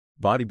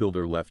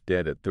Bodybuilder left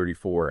dead at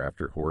 34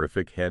 after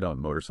horrific head-on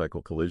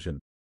motorcycle collision.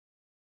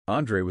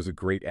 Andre was a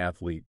great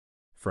athlete,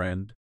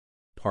 friend,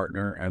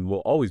 partner, and will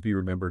always be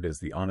remembered as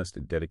the honest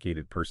and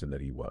dedicated person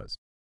that he was.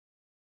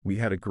 We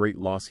had a great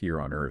loss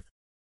here on earth,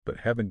 but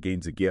heaven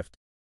gains a gift,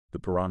 the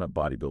Piranha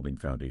Bodybuilding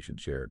Foundation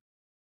shared.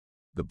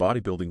 The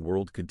bodybuilding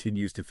world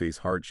continues to face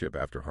hardship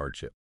after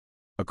hardship.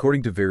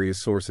 According to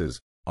various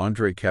sources,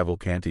 Andre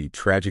Cavalcanti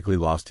tragically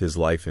lost his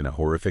life in a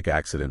horrific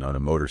accident on a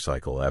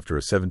motorcycle after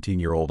a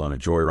 17-year-old on a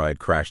joyride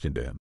crashed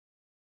into him.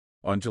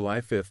 On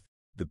July 5th,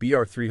 the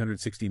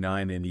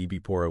BR-369 in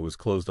Ibipora was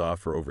closed off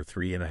for over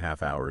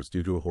 3.5 hours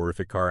due to a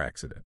horrific car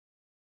accident.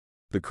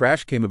 The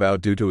crash came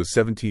about due to a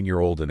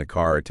 17-year-old in a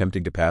car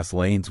attempting to pass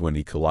lanes when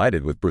he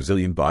collided with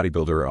Brazilian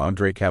bodybuilder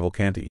Andre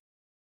Cavalcanti.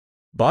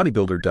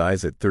 Bodybuilder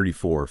dies at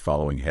 34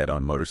 following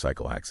head-on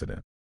motorcycle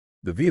accident.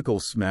 The vehicle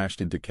smashed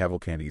into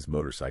Cavalcanti's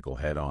motorcycle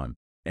head-on,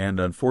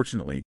 and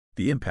unfortunately,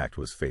 the impact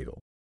was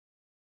fatal.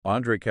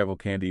 Andre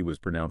Cavalcanti was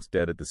pronounced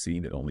dead at the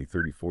scene at only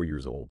 34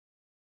 years old.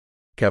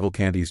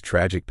 Cavalcanti's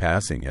tragic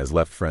passing has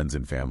left friends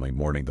and family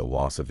mourning the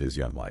loss of his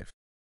young life.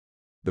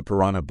 The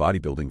Piranha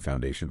Bodybuilding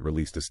Foundation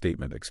released a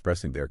statement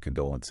expressing their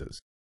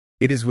condolences.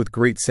 It is with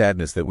great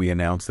sadness that we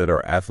announce that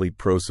our athlete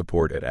pro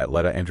support at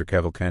Atleta Andre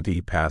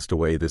Cavalcanti passed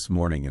away this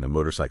morning in a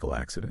motorcycle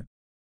accident.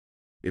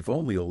 If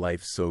only a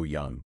life so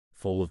young,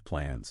 full of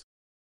plans.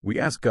 We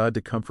ask God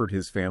to comfort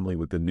his family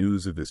with the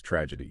news of this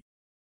tragedy.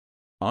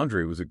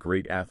 Andre was a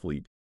great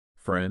athlete,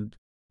 friend,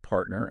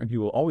 partner, and he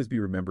will always be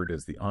remembered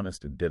as the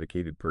honest and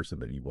dedicated person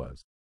that he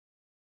was.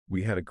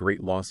 We had a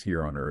great loss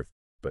here on earth,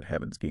 but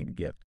heaven's gained a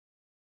gift.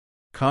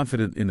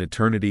 Confident in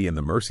eternity and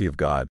the mercy of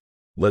God,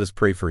 let us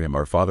pray for him.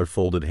 Our Father,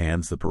 folded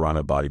hands, the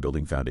Piranha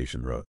Bodybuilding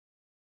Foundation wrote.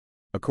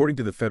 According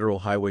to the Federal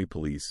Highway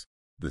Police,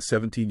 the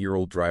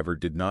 17-year-old driver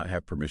did not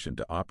have permission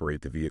to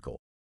operate the vehicle.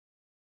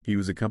 He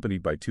was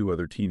accompanied by 2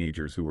 other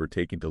teenagers who were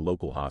taken to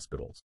local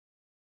hospitals.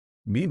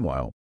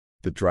 Meanwhile,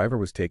 the driver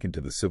was taken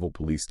to the civil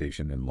police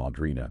station in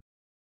Londrina,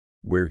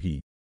 where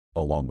he,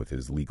 along with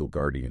his legal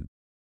guardian,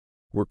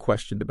 were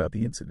questioned about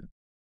the incident.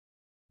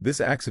 This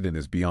accident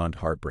is beyond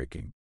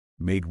heartbreaking,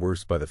 made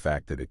worse by the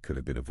fact that it could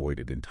have been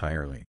avoided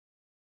entirely.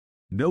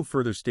 No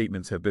further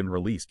statements have been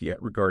released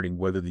yet regarding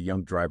whether the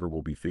young driver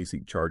will be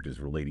facing charges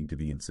relating to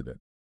the incident.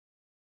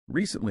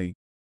 Recently,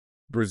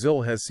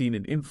 Brazil has seen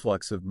an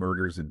influx of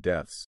murders and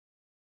deaths,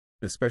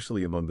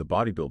 especially among the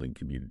bodybuilding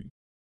community.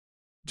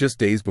 Just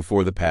days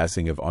before the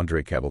passing of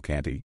Andre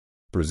Cavalcanti,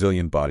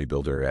 Brazilian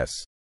bodybuilder